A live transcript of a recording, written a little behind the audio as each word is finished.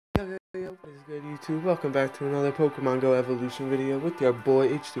What is good, YouTube? Welcome back to another Pokemon Go Evolution video with your boy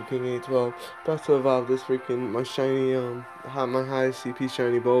H2King812. About to evolve this freaking my shiny my highest CP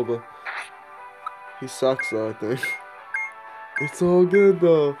shiny Bulba. He sucks though, I think. It's all good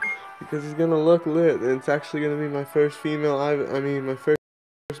though, because he's gonna look lit, and it's actually gonna be my first female my first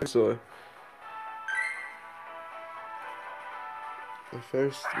Bulbasaur. My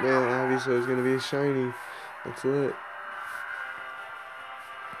first male Ivysaur is gonna be a shiny. That's lit.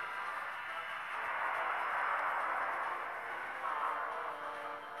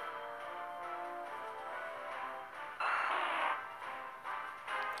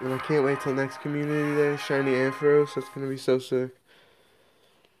 And I can't wait till next community day, shiny Ampharos. That's gonna be so sick.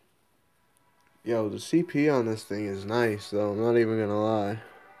 Yo, the CP on this thing is nice though, I'm not even gonna lie.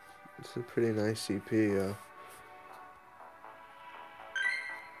 It's a pretty nice CP, yo.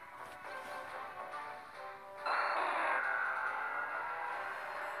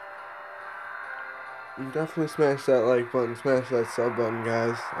 Definitely smash that like button, smash that sub button,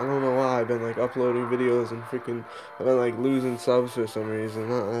 guys. I don't know why I've been like uploading videos and freaking I've been like losing subs for some reason.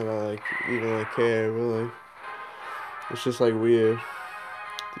 Not that I like even like care, really. It's just like weird.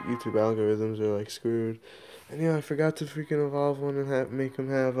 The YouTube algorithms are like screwed. And yeah, I forgot to freaking evolve one and make him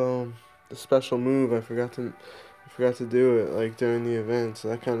have the special move. I forgot to do it like during the event, so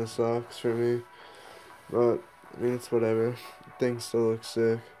that kind of sucks for me. But I mean, it's whatever. The thing still looks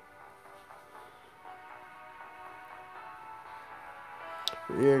sick.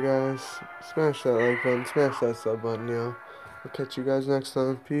 But yeah, guys, smash that like button, smash that sub button, yo. I'll catch you guys next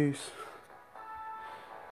time. Peace.